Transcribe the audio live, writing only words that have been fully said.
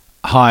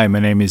Hi, my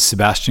name is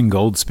Sebastian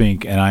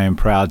Goldspink, and I am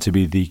proud to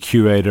be the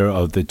curator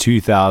of the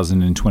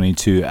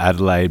 2022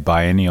 Adelaide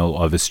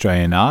Biennial of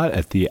Australian Art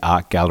at the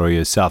Art Gallery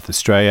of South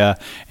Australia,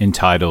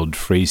 entitled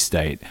Free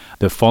State.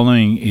 The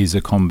following is a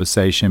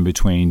conversation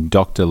between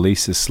Dr.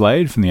 Lisa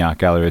Slade from the Art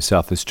Gallery of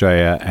South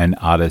Australia and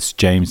artists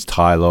James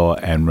Tylor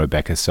and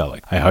Rebecca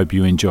Selleck. I hope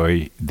you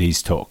enjoy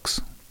these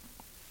talks.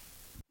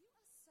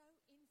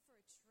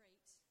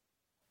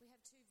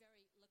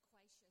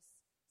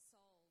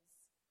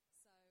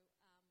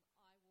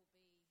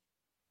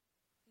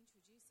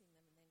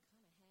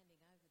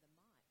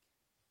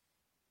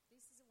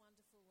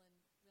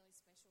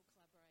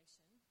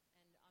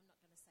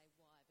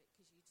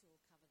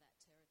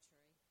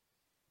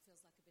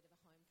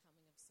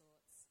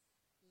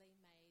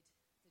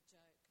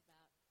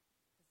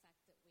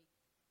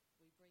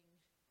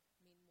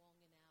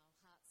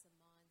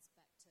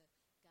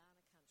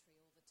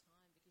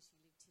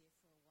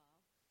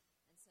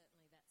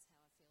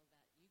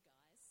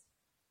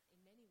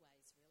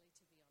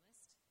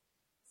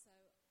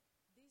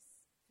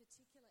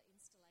 Particular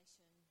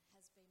installation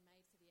has been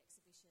made for the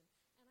exhibition,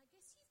 and I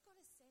guess you've got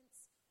a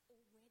sense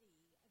already of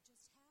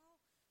just how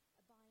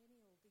a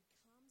biennial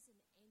becomes an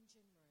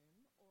engine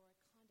room or a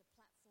kind of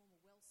platform,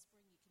 a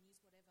wellspring, you can use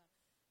whatever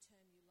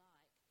term you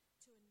like,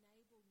 to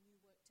enable new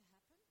work to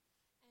happen.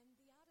 And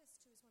the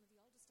artist, who is one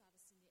of the oldest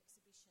artists in the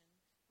exhibition,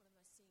 one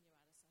of the most senior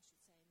artists I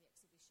should say in the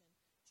exhibition,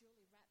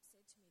 Julie Rapp,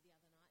 said to me the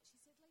other night, she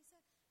said,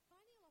 "Lisa,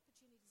 biennial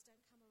opportunities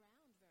don't come around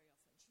very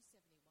often." She's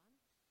 71.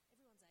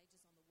 Everyone's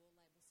age is on the wall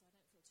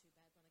label, so I don't feel too bad when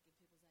I give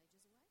people's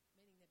ages away,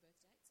 meaning their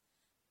birth dates.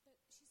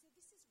 But she said,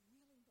 this is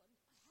really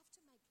important. I have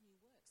to make new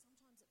work.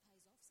 Sometimes it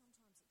pays off,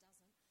 sometimes it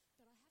doesn't.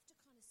 But I have to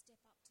kind of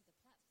step up to the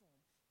platform,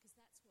 because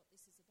that's what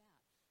this is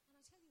about. And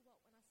I tell you what,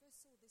 when I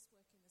first saw this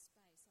work in the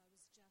space, I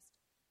was just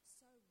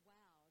so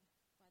wowed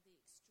by the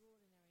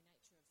extraordinary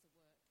nature of the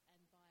work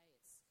and by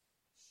its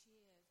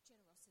sheer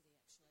generosity,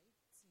 actually.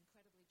 It's an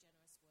incredibly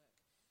generous work.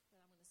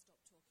 But I'm going to stop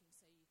talking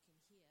so you can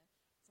hear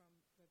from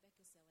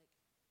Rebecca Selleck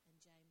and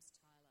James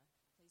Tylor.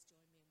 Please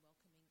join me in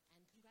welcoming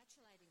and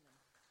congratulating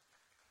them.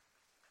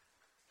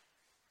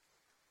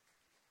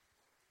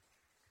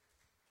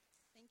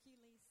 Thank you,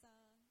 Lisa.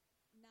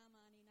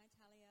 Namani,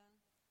 Natalia.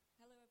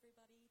 Hello,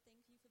 everybody.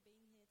 Thank you for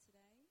being here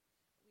today.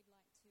 We'd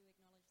like to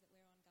acknowledge that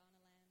we're on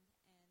Kaurna land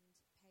and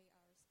pay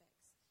our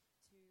respects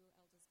to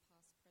elders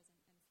past,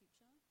 present and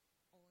future.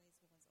 Always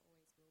was,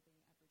 always will be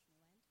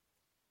Aboriginal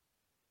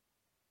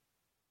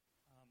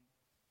land.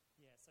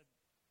 So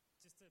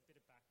just a bit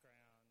of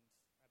background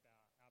about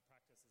our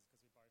practices, because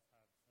we both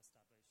have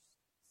established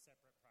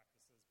separate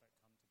practices but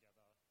come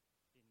together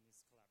in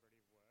this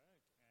collaborative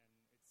work,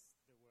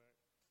 and the work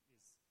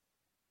is,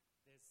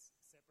 there's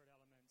separate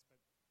elements,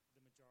 but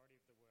the majority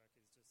of the work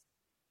is just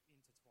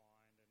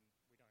intertwined,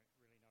 and we don't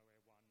really know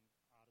where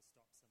one artist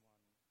stops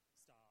and one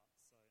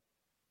starts.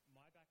 So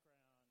my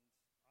background, I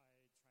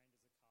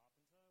trained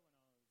as a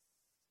carpenter when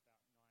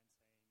I was about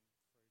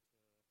 19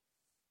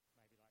 through to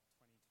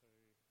maybe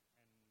like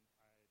 22,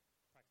 and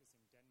I practice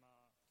in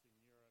Denmark,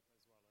 in Europe,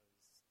 as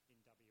well as in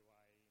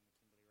WA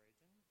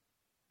in the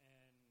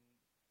Kimberley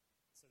region.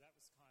 And so that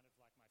was kind of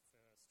like my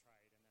first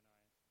trade, and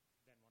then I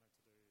then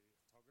wanted to do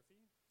photography.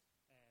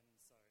 And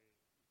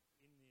so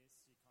in this,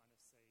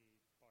 you kind of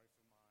see both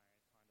of my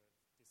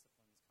kind of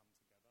disciplines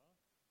come together.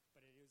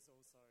 But it is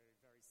also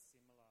very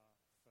similar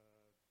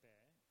for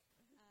Beck.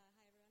 Hi,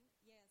 everyone.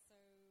 Yeah, so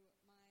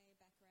my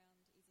background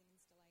is in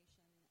installation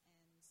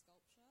and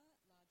sculpture,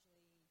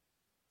 largely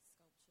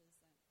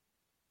sculptures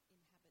that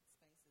inhabit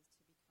spaces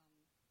to become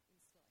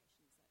installations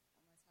that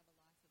almost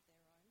have a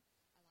life of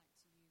their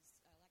own.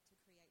 I like to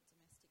create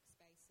domestic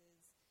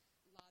spaces,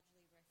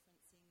 largely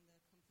referencing the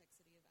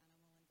complexity of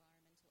animal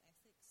environmental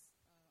ethics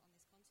on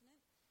this continent,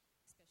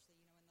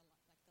 especially, in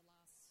the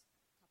last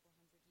couple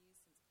hundred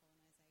years since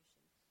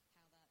colonisation,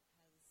 how that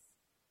has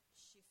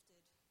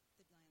shifted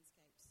the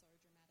landscape so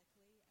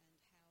dramatically,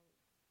 and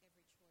how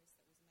every choice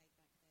that was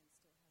made back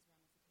then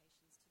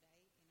still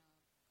has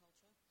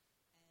ramifications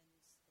today in our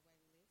culture and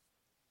the way we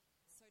live.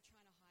 So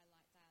trying to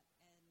highlight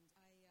that,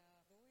 and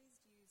I've always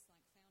used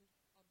found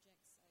objects. I've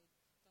done a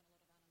lot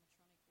of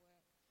animatronic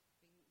work,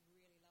 been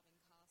really loving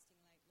casting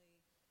lately,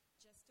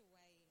 just a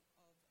way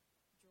of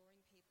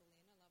drawing people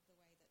in. I love the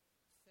way that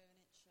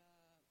furniture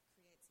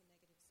creates a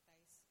negative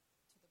space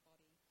to the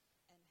body,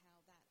 and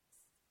how that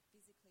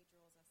physically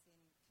draws us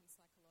in, can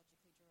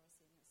psychologically draw us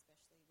in,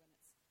 especially when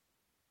it's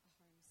a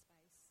home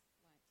space,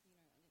 like, a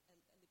living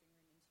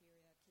room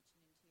interior,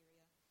 kitchen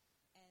interior.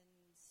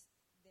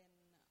 And then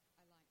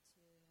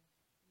I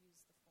like to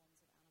use the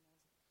forms of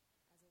animals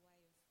as a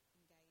way of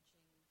engaging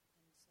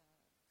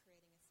and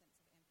creating a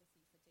sense of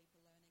empathy for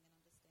deeper learning and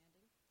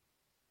understanding.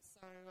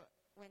 So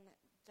when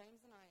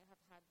James and I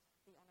have had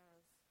the honour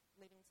of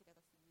living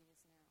together for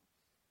years now,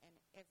 and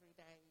every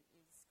day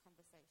is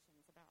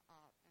conversations about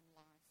art and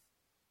life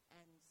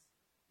and,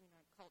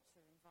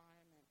 culture,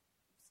 environment.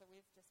 So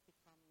we've just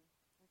become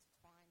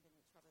intertwined in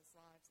each other's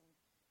lives and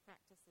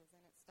practices,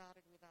 and it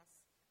started with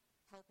us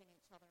helping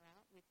each other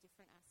out with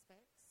different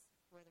aspects,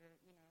 whether,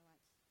 in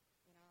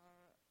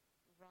our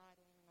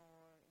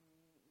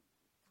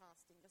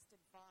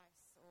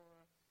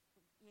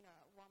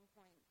at one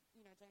point,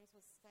 James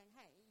was saying,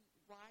 hey,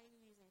 why are you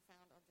using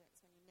found objects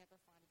when you never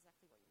find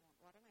exactly what you want?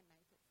 Why don't I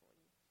make it for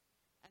you?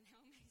 And how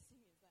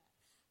amazing is that?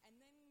 And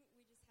then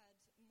we just had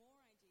more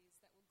ideas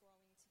that were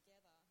growing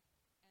together,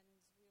 and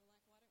we were like,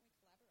 why don't we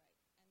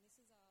collaborate? And this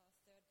is our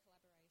third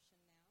collaboration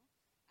now,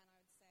 and I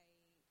would say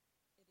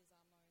it is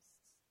our most,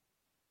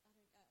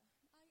 I would say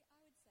it's probably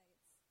our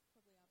best.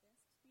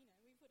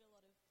 We put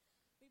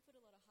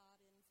a lot of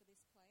heart in for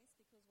this place,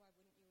 because why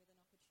wouldn't you with an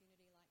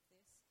opportunity like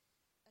this,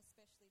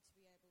 especially to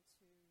be able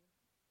to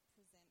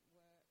present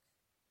work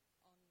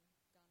on Kaurna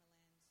land in this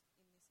institution.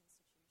 Yeah.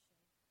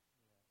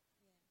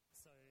 Yeah.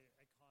 So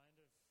it kind of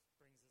brings us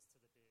to the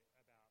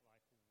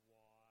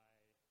bit about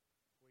like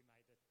why we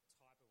made the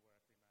type of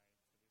work we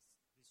made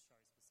for this show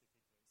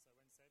specifically. So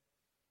when Seb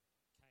came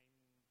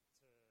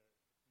to me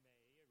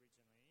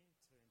originally to invite me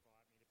to be in the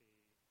show,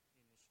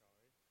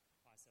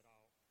 I said, I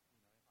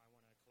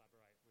want to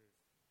collaborate with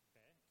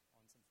Beck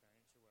on some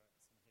furniture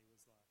works, and he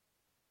was like,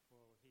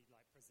 well, he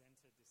like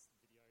presented this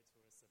video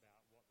to us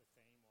about what the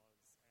theme was,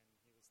 and he was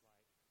like,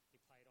 he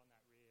played on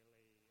that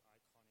really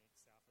iconic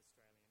South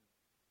Australian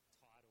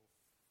title,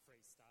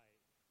 Free State,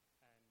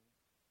 and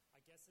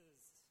I guess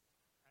as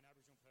an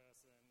Aboriginal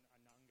person,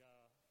 a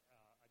Nunga,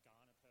 a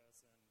Kaurna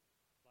person,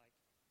 like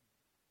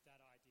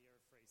that idea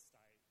of Free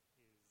State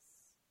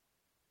is,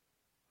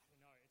 I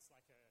don't know, it's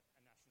like a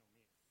national myth.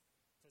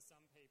 For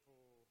some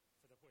people,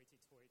 for the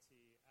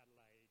hoity-toity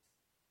Adelaide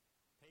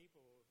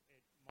people,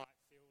 it might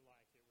feel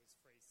like it was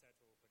free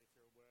settle, but if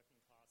you're a working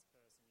class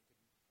person,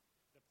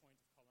 the point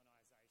of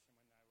colonisation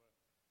when they were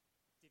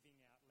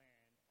divvying out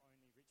land,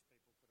 only rich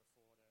people could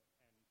afford it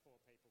and poor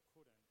people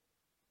couldn't.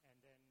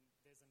 And then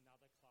there's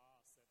another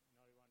class that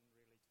no one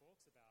really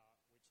talks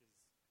about, which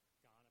is Kaurna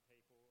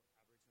people,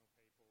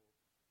 Aboriginal people,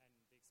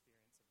 and the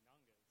experience of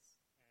Nungas.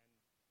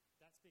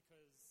 And that's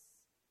because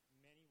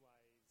many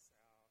ways our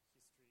history has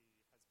been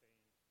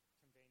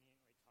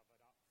conveniently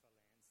covered up for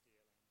land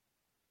stealing.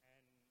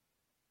 And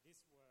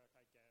this work,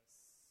 I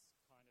guess,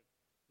 kind of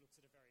looks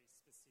at a very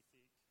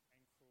specific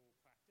and cruel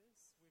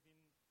practice within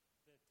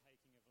the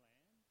taking of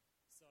land.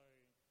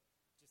 So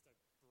just a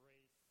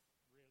brief,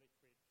 really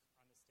quick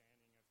understanding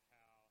of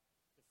how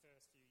the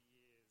first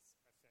few years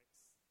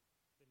affects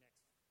the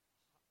next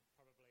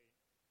probably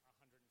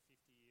 150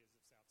 years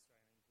of South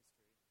Australian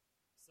history.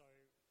 So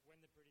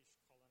when the British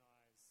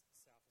colonised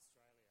South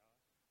Australia,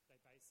 they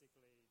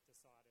basically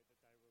decided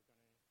that they were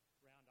going to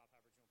round up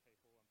Aboriginal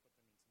people and put them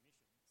into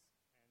missions.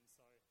 And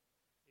so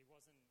it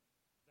wasn't,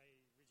 they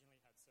originally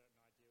had certain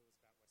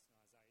ideals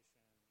about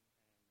westernisation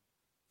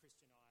and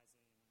Christianising,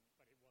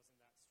 but it wasn't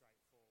that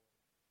straightforward.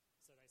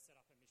 So they set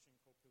up a mission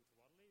called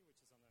Piltawaddle,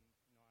 which is on the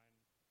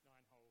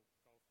nine-hole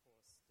golf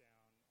course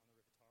down on the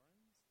River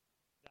Torrens,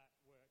 that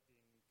worked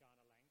in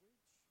Kaurna language.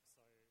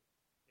 So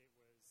it was, the missionaries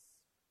learnt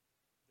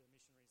Kaurna, then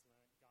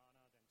taught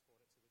it to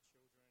the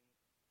children,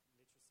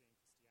 literacy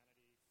and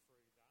Christianity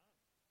through that.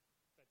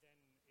 But then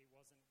it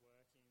wasn't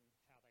working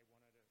how they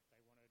wanted it. They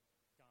wanted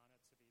Kaurna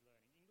to be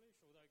learning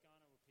English, although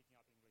Kaurna were picking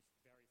up English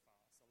very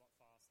fast, a lot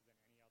faster than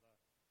any other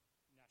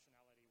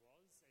nationality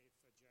was. If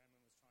a German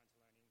was trying to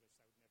learn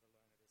English, they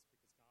would never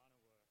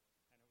learn it as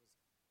quick as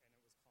Kaurna were,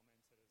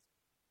 and it was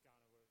commented as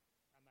Kaurna were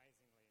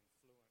amazingly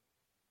fluent,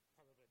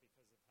 probably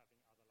because of having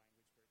other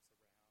language groups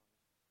around.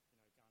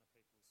 Kaurna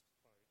people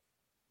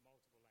spoke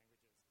multiple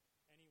languages.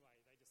 Anyway,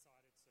 they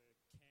decided to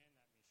can that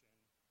mission,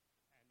 and then they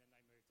moved it to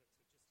just here,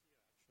 actually.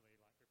 Like, we're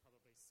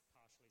probably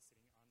partially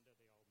sitting under the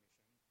old mission,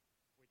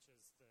 which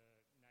is the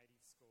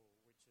native school,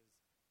 which is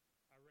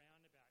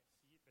around about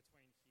here,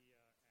 between here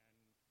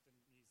and the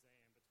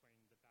museum,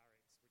 between the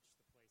barracks, which the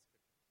police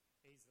could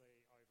easily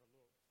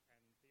overlook.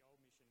 And the old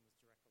mission was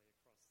directly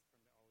across from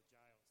the old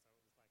jail, so it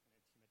was like an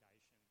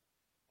intimidation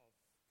of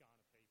Kaurna people.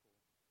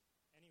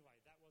 Anyway,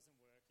 that wasn't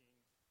working.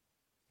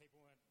 The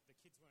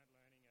kids weren't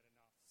learning it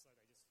enough, so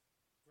they just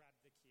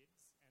grabbed the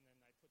kids and then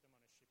they put them on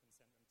a ship and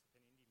sent them to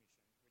Penindi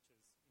Mission, which is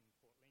in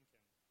Port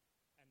Lincoln.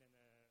 And then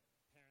the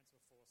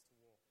parents were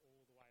forced to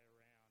walk all the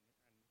way around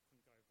and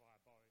couldn't go via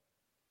boat.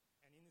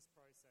 And in this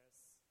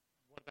process,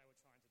 what they were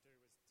trying to do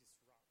was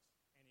disrupt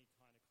any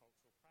kind of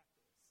cultural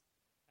practice.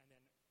 And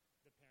then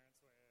the parents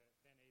were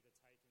then either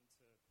taken to Point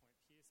Pearce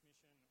Mission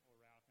or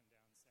Rowcan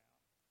down south.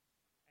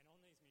 And on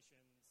these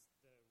missions,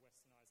 the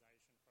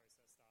westernisation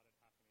process started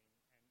happening,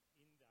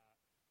 and in that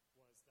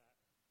was that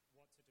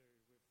what to do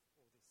with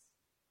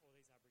all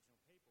these Aboriginal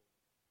people,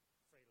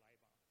 free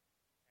labour.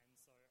 And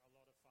so a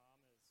lot of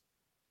farmers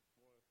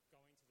were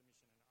going to the mission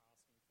and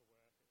asking for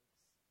workers,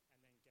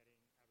 and then getting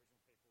Aboriginal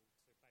people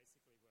to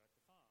basically work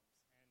the farms.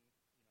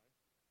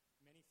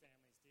 And many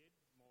families did.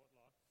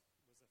 Mortlock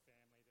was a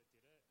family that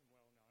did it, and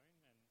well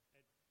known,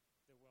 and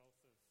the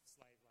wealth of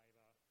slave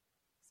labour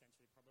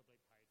essentially probably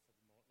paid for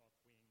the Mortlock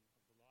wing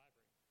of the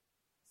library.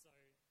 So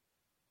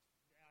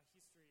our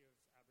history of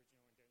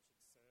Aboriginal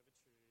indentured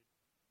servitude,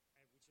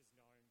 which is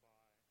known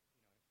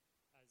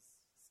by, as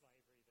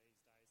slavery these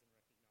days and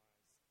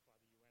recognised by the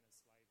UN as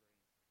slavery,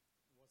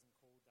 wasn't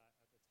called that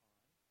at the time.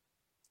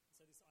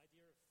 So this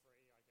idea of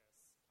free, I guess,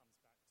 comes back to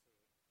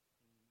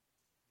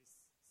in this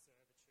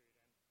servitude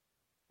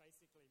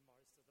basically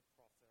most of the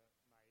profit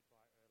made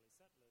by early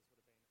settlers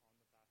would have been on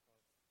the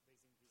back of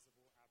these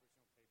invisible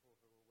Aboriginal people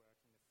who were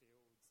working the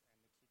fields and the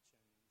kitchens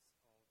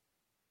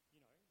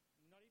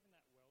of, not even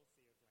that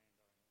wealthy of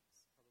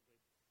landowners,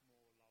 probably more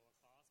lower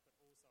class,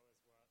 but also as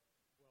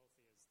wealthy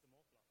as the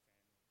Mortlock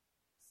family.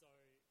 So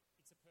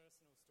it's a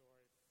personal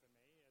story for me,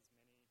 as many,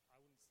 I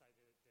wouldn't say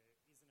that there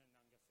isn't a Nunga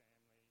family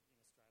in Australia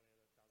that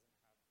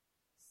doesn't have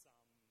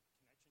some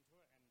connection to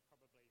it, and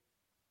probably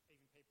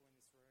even people in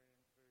this room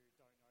who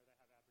don't know they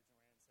have Aboriginal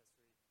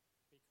ancestry,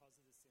 because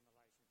of the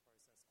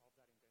assimilation process of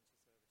that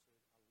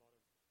indentured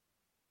servitude,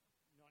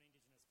 a lot of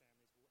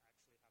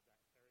non-Indigenous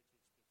families will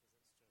actually have that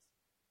heritage because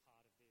it's just part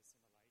of the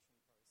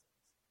assimilation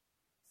process.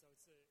 So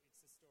it's a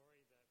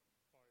story that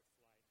both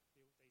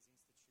built these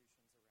institutions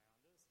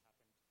around us,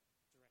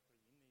 happened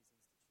directly in these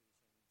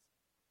institutions.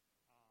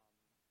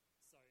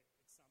 So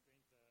it's something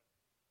that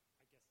I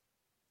guess both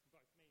me and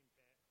Beck wanted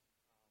to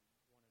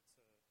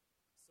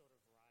sort of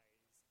raise,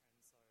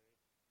 and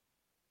so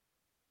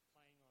playing on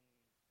Beck's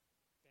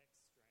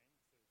strength of furniture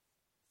and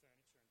domestic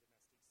space,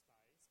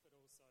 but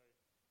also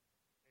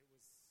it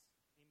was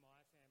in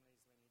my family's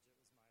lineage,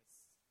 it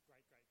was my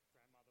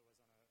great-great-grandmother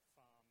was on a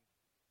farm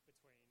between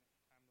Hamlet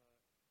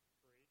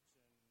Bridge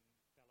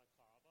and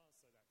Balaclava, so that's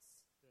the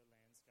landscapes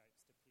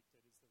depicted is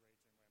the region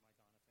where my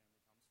Kaurna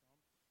family comes from,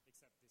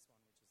 except this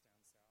one which is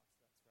down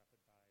south,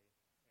 that's Rapid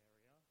Bay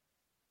area, or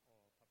Papunyunga in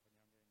Kaurna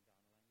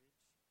language.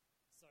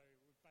 So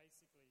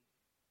basically,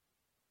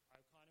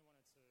 I kind of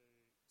wanted to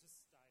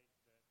just state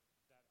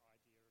that that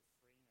idea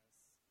of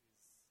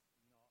freeness is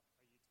not a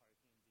utopian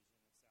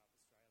vision of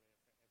South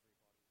Australia for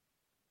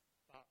everybody.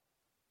 But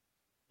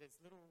there's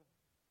little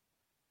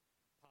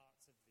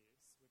parts of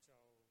this which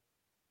I'll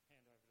hand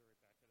over to Rebecca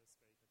to speak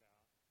about,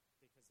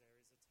 because there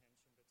is a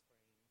tension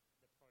between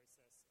the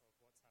process of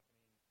what's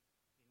happening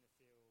in the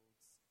fields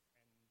and the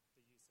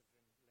use of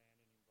land and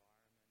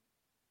environment, which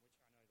I know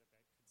that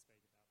Beck could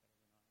speak about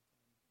better than I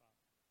can.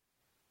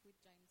 But with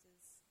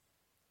James's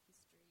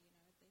history,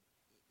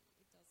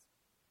 it does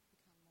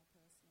become more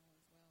personal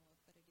as well,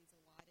 but it is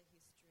a wider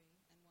history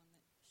and one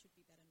that should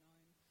be better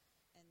known.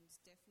 And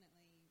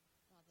definitely,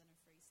 rather than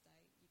a free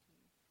state, you can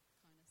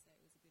kind of say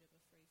it was a bit of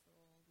a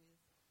free-for-all with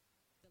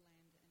the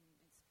land and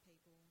its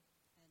people,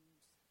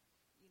 and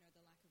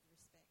the lack of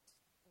respect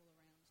all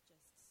around.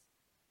 Just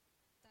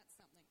that's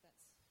something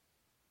that's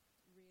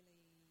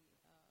really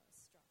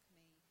struck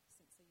me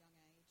since a young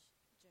age.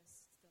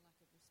 Just the lack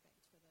of respect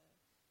for the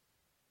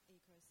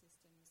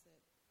ecosystems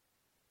that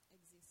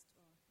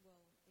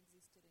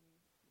existed in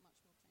much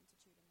more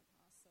plentitude in the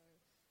past. So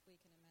we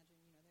can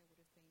imagine, there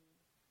would have been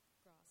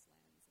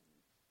grasslands and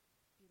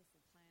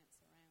beautiful plants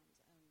around.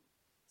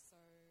 So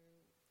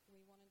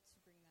we wanted to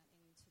bring that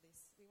into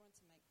this. We wanted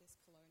to make this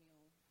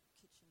colonial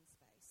kitchen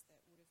space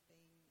that would have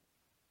been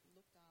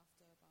looked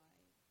after by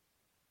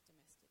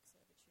domestic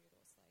servitude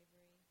or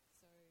slavery.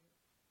 So,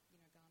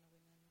 Kaurna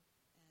women.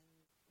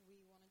 And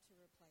we wanted to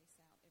replace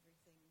out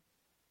everything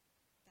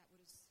that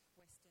was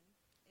Western,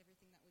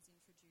 everything that was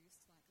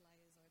introduced, like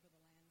layers over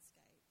the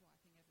landscape,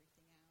 wiping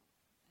everything out,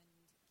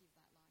 and give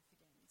that life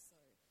again.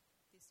 So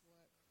this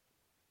work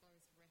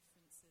both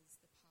references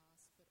the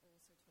past but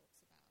also talks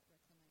about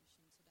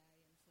reclamation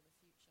today and for the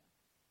future.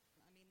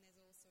 I mean, there's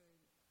also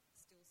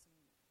still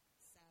some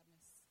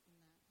sadness in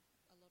that.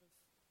 A lot of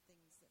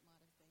things that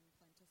might have been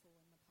plentiful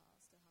in the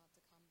past are hard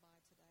to come by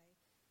today.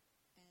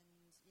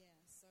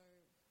 And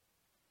so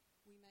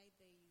we made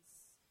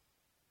these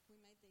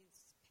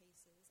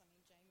pieces. I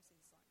mean, James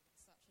is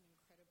such an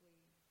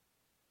incredibly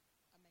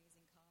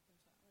amazing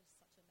carpenter. He's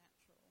such a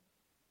natural and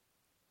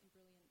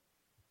brilliant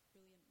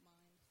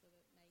mind for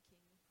the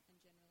making and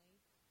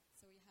generally.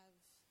 So we have,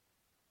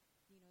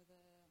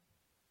 the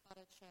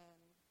butter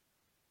churn,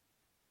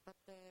 but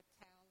the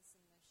cows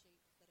and the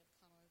sheep that have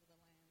come over the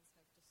lands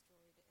have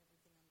destroyed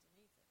everything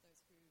underneath it.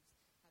 Those hooves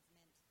have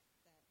meant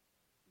that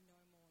no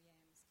more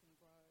yams can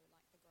grow,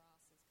 like the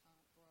grasses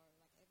can't grow,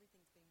 like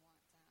everything's been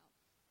wiped out.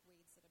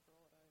 Weeds that are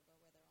brought over,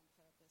 whether on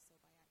purpose or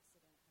by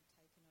accident, have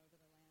taken over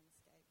the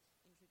landscape,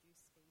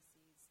 introduced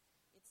species.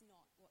 It's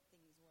not what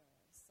things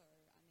were. So,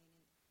 I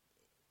mean,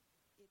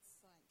 it's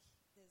like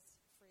there's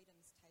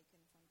freedoms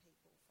taken from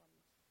people, from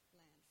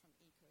land, from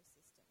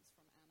ecosystems,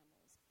 from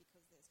animals,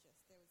 because there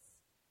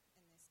was,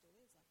 and there still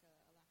is, like a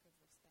lack of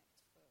respect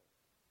for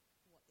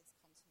what this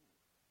continent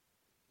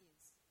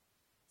is.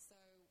 So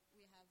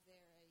we have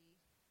there a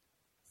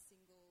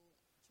single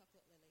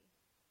chocolate lily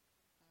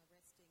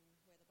resting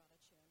where the butter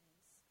churn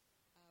is.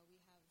 We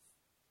have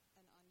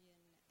an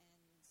onion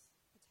and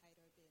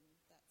potato bin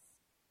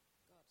that's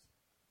got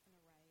an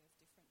array of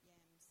different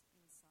yams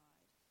inside.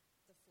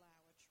 The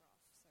flour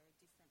trough, so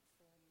different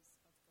forms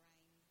of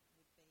grain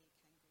would be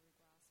kangaroo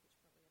grass, which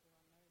probably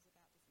everyone knows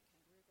about, different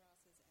kangaroo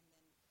grasses, and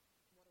then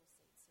wattle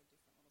seeds, so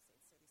different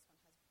wattle seeds. So this one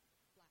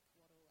has black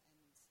wattle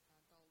and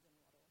golden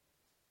wattle.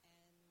 And,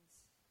 then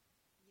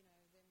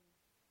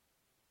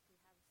we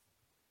have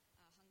hunting from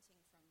land and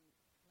sea.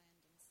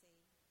 So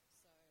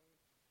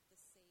the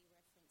sea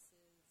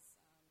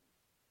references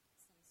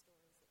some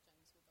stories that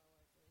James will go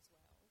over as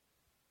well.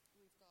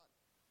 We've got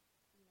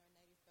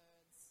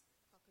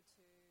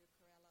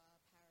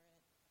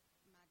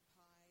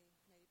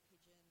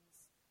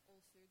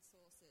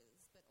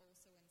resources, but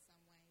also in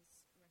some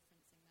ways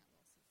referencing that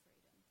loss of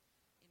freedom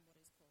in what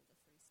is called a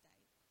free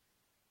state.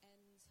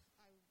 And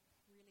I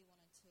really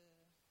wanted to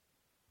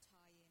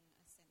tie in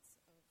a sense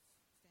of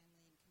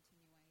family and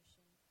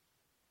continuation,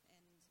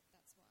 and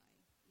that's why,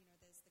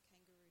 there's the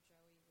kangaroo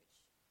Joey,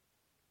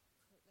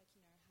 which has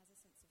a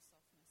sense of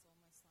softness,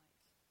 almost like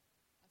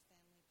a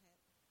family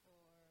pet,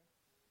 or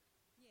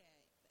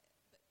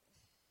but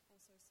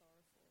also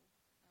sorrowful.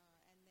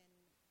 And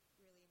then,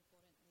 really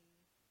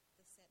importantly,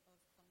 the set of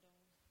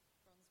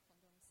bronze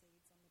pondong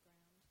seeds on the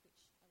ground, which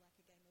are like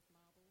a game of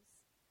marbles.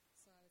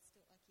 So it's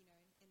still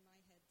in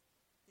my head,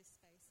 this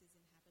space is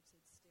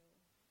inhabited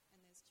still,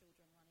 and there's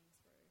children running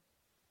through.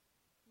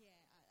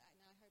 And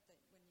I hope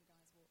that when you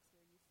guys walk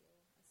through, you feel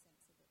a sense of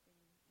it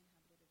being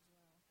inhabited as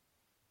well.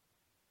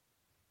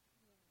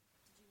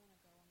 Did you want to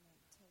go on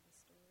tell the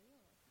story,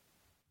 or?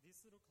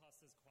 This little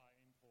cluster is quite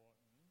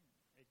important.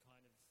 It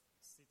kind of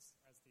sits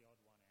as the odd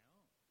one out.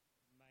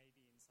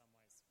 Maybe in some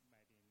ways,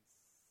 maybe in some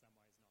ways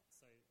not.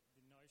 So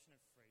the notion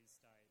of Free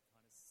State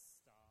kind of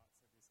starts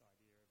at this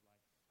idea of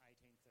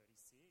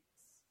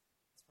 1836.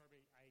 It's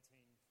probably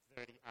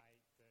 1838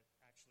 that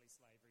actually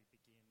slavery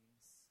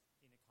begins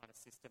in a kind of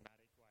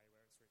systematic way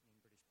where it's written in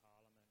British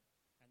Parliament,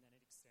 and then it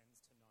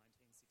extends to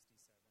 1967.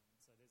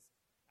 So there's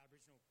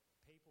Aboriginal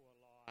people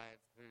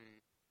alive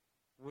who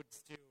would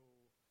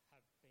still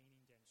have been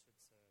indentured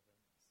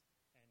servants,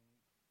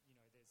 and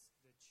there's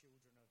the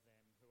children of them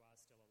who are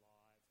still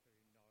alive who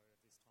know of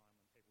this time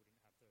when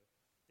people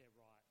didn't have their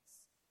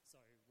rights.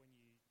 So when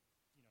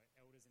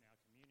elders in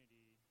our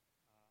community,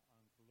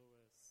 Uncle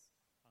Lewis,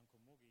 Uncle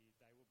Moogie,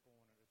 they were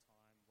born at a time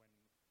when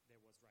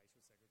there was racial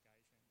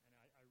segregation,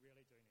 and I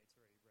really do need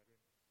to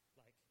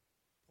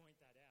point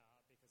that out,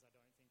 because I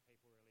don't think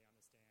people really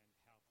understand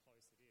how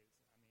close it is.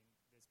 I mean,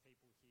 there's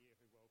people here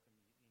who welcome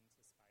you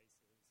into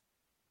spaces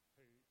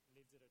who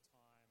lived at a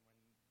time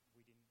when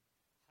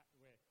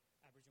where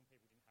Aboriginal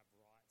people didn't have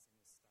rights in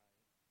this state.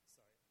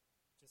 So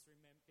just be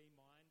mindful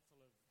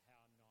of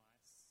how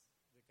nice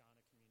the Kaurna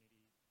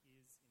community is in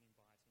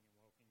inviting and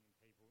welcoming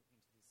people into this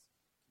community.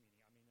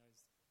 I mean,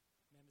 those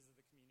members of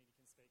the community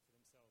can speak for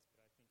themselves,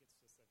 but I think it's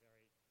just a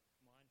very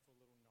mindful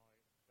little note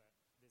that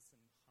there's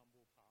some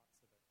humble parts of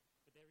it.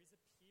 But there is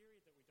a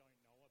period that we don't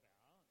know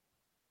about,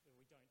 that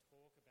we don't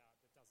talk about,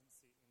 that doesn't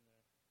sit in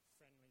the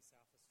friendly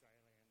South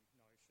Australian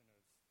notion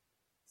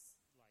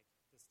of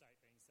the state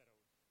being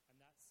settled. And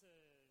that's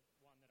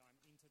one that I'm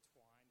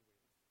intertwined with,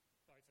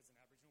 both as an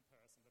Aboriginal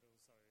person but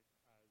also as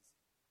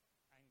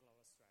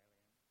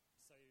Anglo-Australian.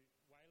 So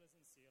whalers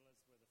and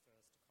sealers were the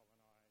first to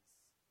colonise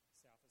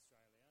South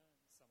Australia,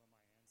 some of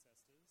my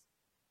ancestors,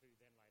 who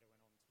then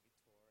later went on to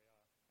Victoria,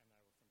 and they were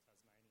from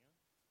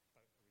Tasmania,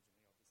 but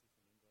originally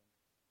obviously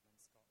from England and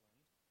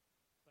Scotland.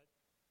 But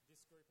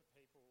this group of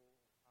people,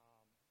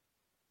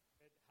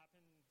 it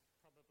happened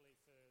probably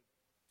for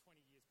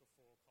 20 years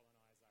before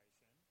colonisation,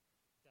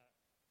 that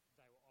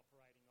they were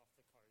operating off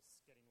the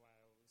coast, getting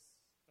whales,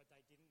 but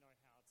they didn't know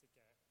how to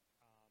get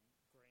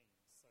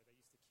greens. So they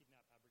used to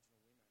kidnap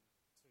Aboriginal women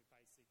to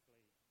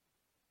basically,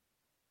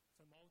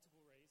 for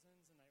multiple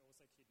reasons, and they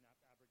also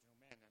kidnapped Aboriginal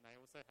men, and they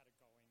also had a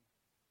going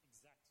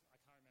I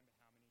can't remember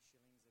how many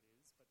shillings it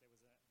is, but there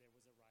was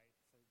a rate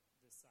for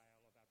the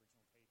sale of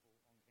Aboriginal people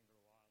on Kangaroo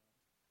Island,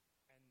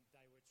 and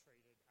they were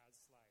treated as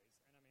slaves.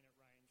 And I mean, it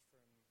ranged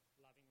from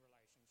loving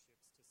relationships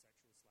to sexual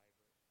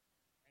slavery.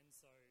 And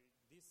so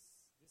this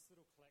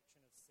little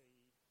collection of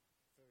sea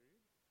food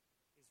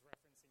is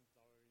referencing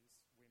those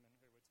women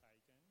who were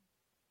taken,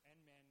 and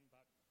men,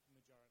 but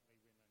majority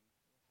women,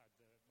 had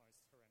the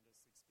most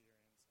horrendous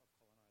experience of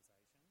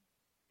colonisation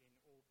in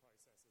all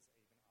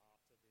processes,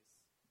 even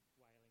after this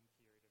whaling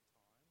period of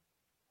time.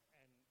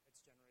 And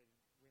it's generally,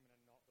 women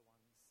are not the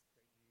ones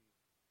that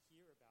you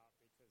hear about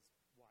because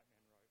white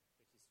men wrote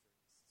the histories.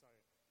 So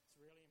it's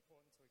really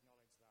important to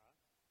acknowledge that.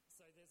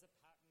 So there's a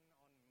pattern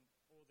on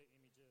all the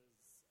images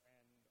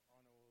and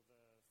on all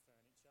the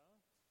furniture,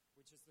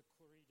 which is the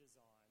Koori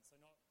design. So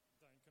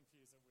don't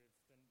confuse it with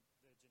the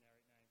generic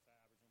name for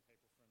Aboriginal people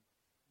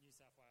from New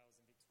South Wales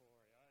and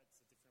Victoria. It's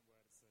a different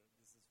word.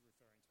 This is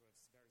referring to a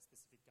very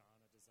specific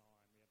Kaurna design.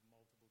 We have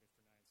multiple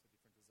different names for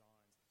different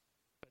designs.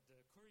 But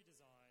the Koori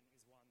design is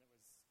one that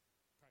was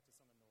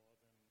practiced on the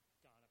northern Kaurna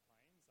Plains,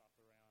 up around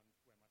where my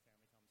family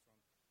comes from.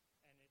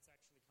 And it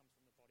actually comes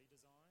from the body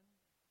design.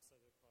 So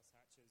the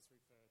crosshatches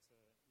refer to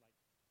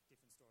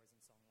different stories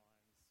and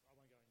songlines. I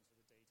won't go into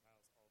the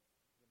details of them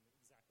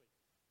exactly.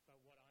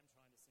 But what I'm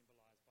trying to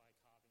symbolise by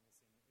carving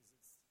this in is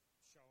it's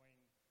showing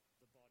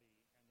the body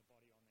and the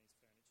body on these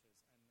furnitures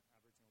and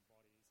Aboriginal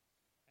bodies.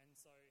 And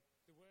so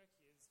the work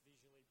is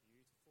visually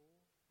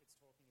beautiful. It's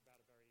talking about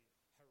a very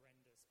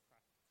horrendous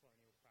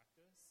colonial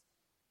practice.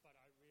 But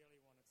I really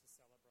wanted to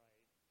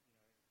celebrate,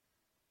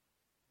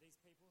 these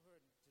people who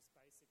had just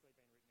basically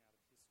been written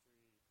out of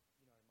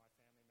history, my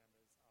family members,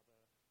 other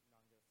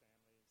Nunga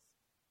families,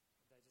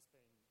 they've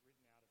just been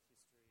written out of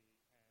history,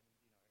 and,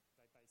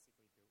 they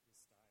basically built this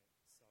state.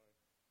 So,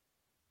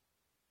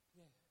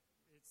 yeah,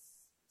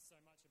 it's so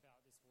much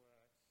about this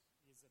work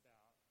is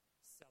about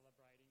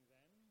celebrating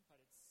them,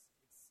 but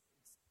it's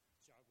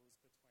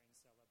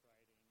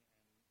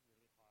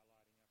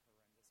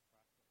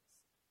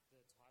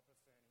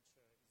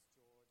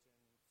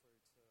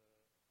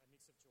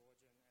of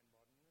Georgian and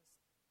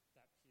modernist,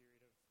 that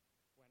period of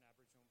when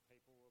Aboriginal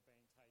people were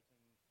being taken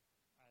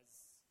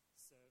as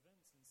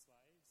servants and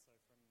slaves, so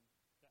from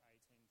the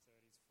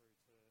 1830s through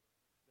to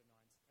the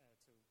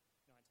to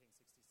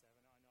 1967.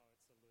 I know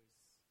it's a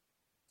loose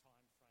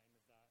time frame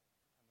of that. I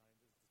know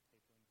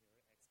there's people in here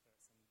who are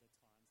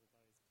experts in the times of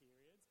those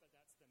periods, but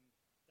that's the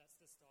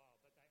style.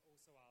 But they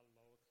also are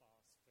lower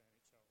class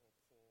furniture or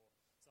poor.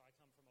 So I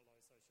come from a low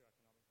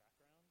socioeconomic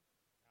background.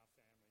 Our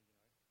family,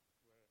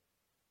 were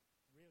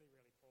really,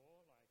 really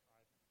poor. Like I've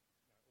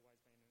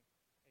always been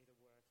either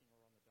working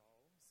or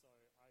on the dole. So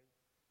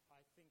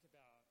I think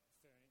about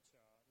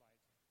furniture, like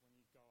when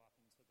you go up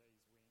into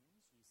these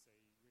wings, you see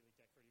really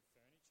decorative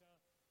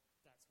furniture.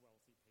 That's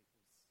wealthy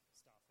people's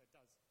stuff.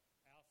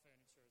 Our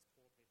furniture as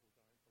poor people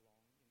don't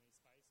belong in these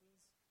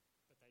spaces,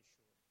 but they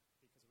should,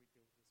 because we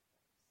built this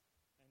place.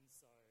 And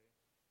so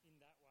in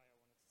that way I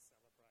wanted to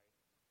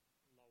celebrate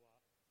lower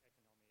economic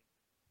class,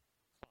 basically.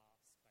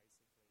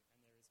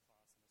 And there is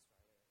class in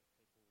Australia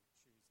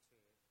if people choose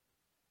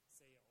to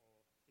see it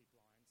or be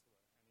blind to it.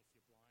 And if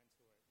you're blind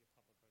to it, you're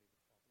probably the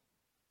problem.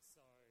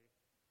 So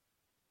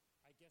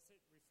I guess it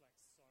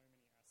reflects so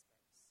many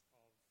aspects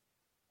of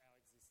our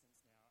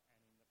existence now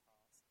and in the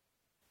past.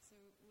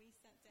 So we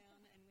sat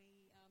down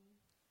and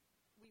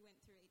we went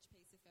through each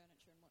piece of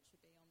furniture and what should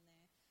be on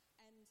there.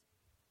 And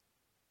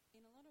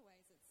in a lot of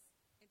ways,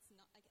 it's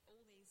not like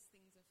all these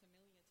things are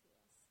familiar to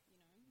us.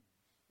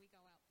 We go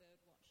out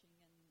bird watching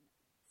and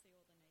see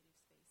all the native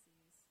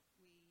species.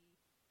 We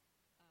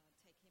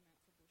take him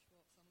out for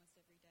bushwalks almost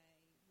every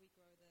day. We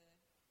grow the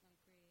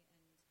nungri and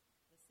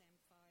the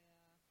samphire,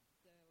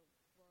 the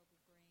warble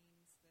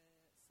greens, the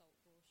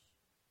saltbush,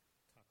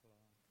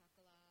 Kakala.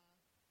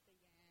 the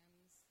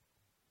yams.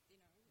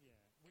 Yeah,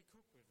 we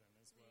cook with them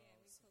as well. Yeah,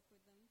 we cook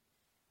with them,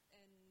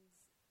 but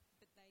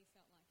they felt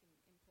like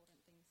important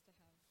things to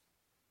have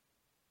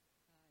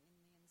in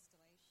the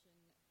installation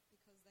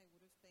because they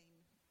would have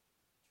been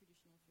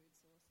traditional food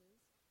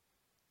sources.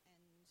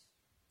 And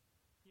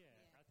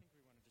yeah, I think we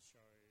wanted to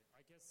show,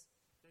 I guess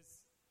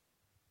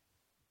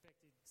Beck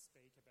did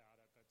speak about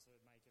it, but to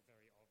make it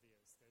very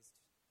obvious,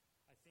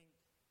 I think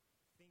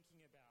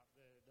thinking about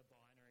the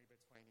binary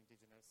between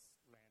Indigenous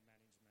land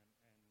management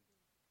and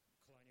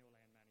colonial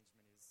land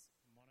management is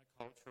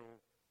monocultural,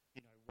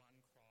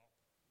 one crop,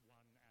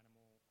 one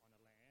animal on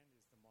a land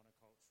is the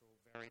monocultural,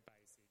 very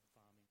basic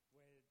farming,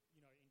 where,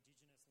 Indigenous land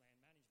management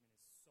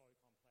is so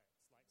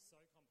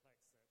complex that,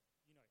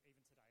 even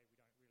today we don't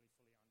really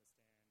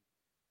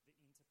fully understand the interplay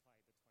between everything.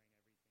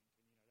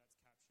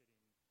 And, that's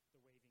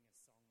captured in the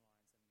weaving of songlines and the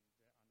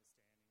understanding of like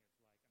an oral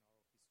history in a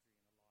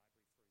library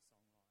through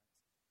songlines.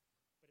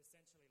 But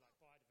essentially, like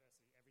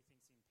biodiversity,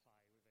 everything's in play with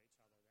each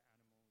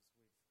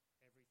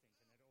other, the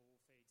animals with everything, and it all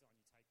feeds on.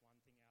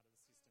 You take one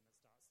thing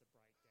out of the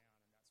system, it starts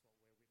to break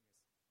down, and that's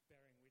what we're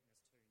bearing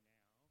witness to now,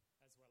 as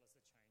well as the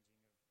changing of,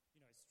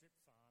 strip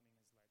farming has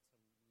led to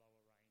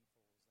lower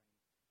rainfalls,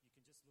 and you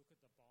can just look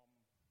at the BOM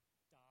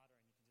data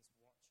and you can just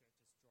watch it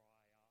just dry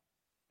up.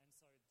 And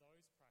so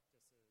those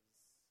practices of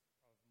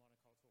monocultural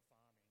farming have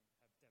devastated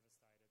this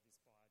biodiversity.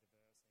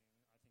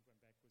 And I think when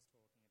Beck was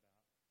talking about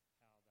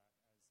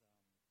how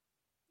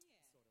that has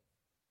sort of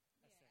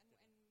affected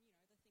and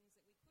the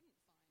things that we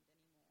couldn't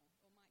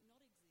find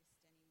anymore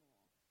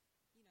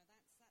or might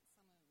not exist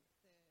anymore.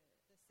 That's some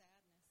of the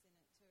sadness in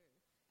it too,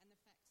 and the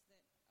fact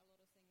that a lot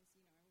of things are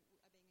being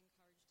encouraged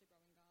to grow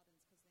in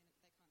gardens because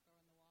then they can't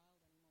grow in the wild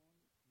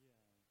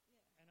anymore.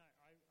 And I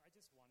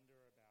just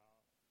wonder about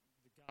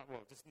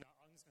I'm just going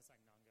to say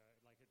Nunga,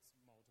 like it's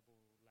multiple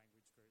language groups. I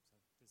think there's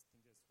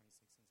 26 in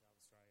South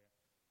Australia,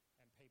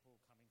 and people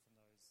coming from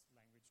those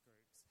language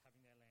groups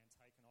having their land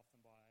taken off them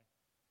by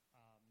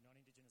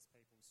non-Indigenous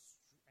people,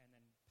 and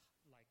then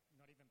like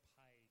not even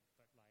paid,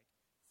 but like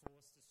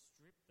forced to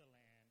strip the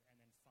land and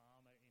then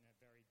farm it in a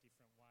very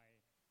different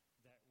way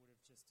that would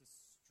have just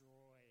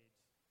destroyed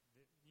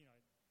the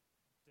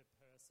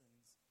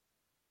person's.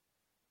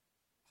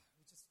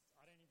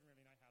 I don't even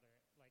really know how to,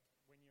 like,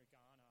 when you're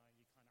Ghana,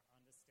 you kind of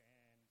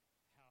understand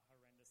how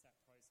horrendous that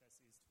process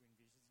is to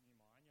envision in your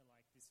mind. You're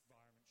like, this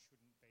environment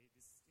shouldn't be,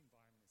 this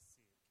environment is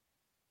sick.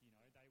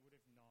 They would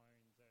have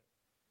known that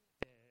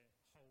their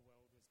whole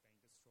world was being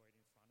destroyed in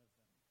front of them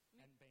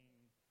and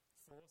being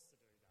forced to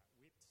do that,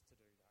 whipped to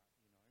do that,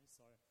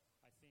 So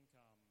I think,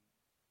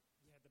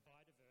 the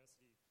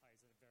biodiversity plays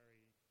a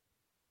very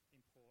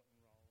important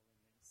role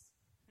in this.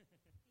 You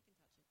can touch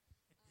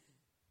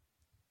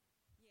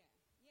it.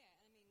 The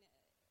monocultural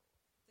farming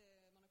is one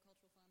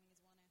aspect of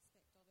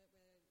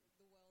it, where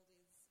the world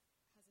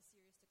has a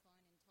serious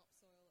decline in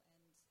topsoil and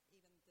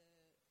even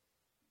the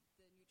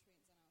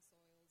nutrients in our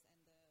soils,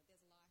 and there's life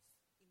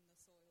in the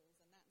soils,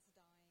 and that's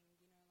dying.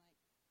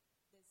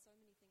 There's so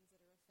many things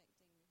that are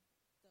affecting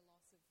the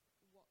loss of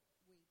what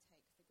we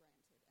take for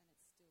granted, and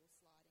it's still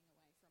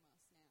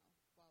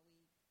sliding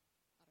away from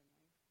us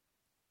now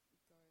while we,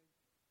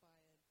 I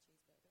don't know, go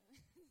buy a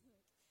cheeseburger.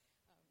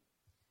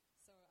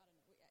 So I don't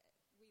know.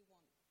 We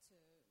want to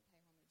pay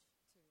homage to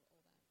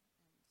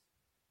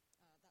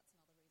all that, and that's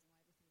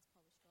another reason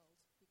why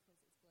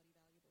everything's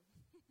polished gold,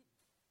 because it's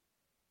bloody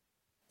valuable.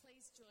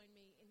 please join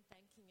me in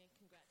thanking and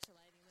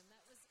congratulating them.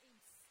 That was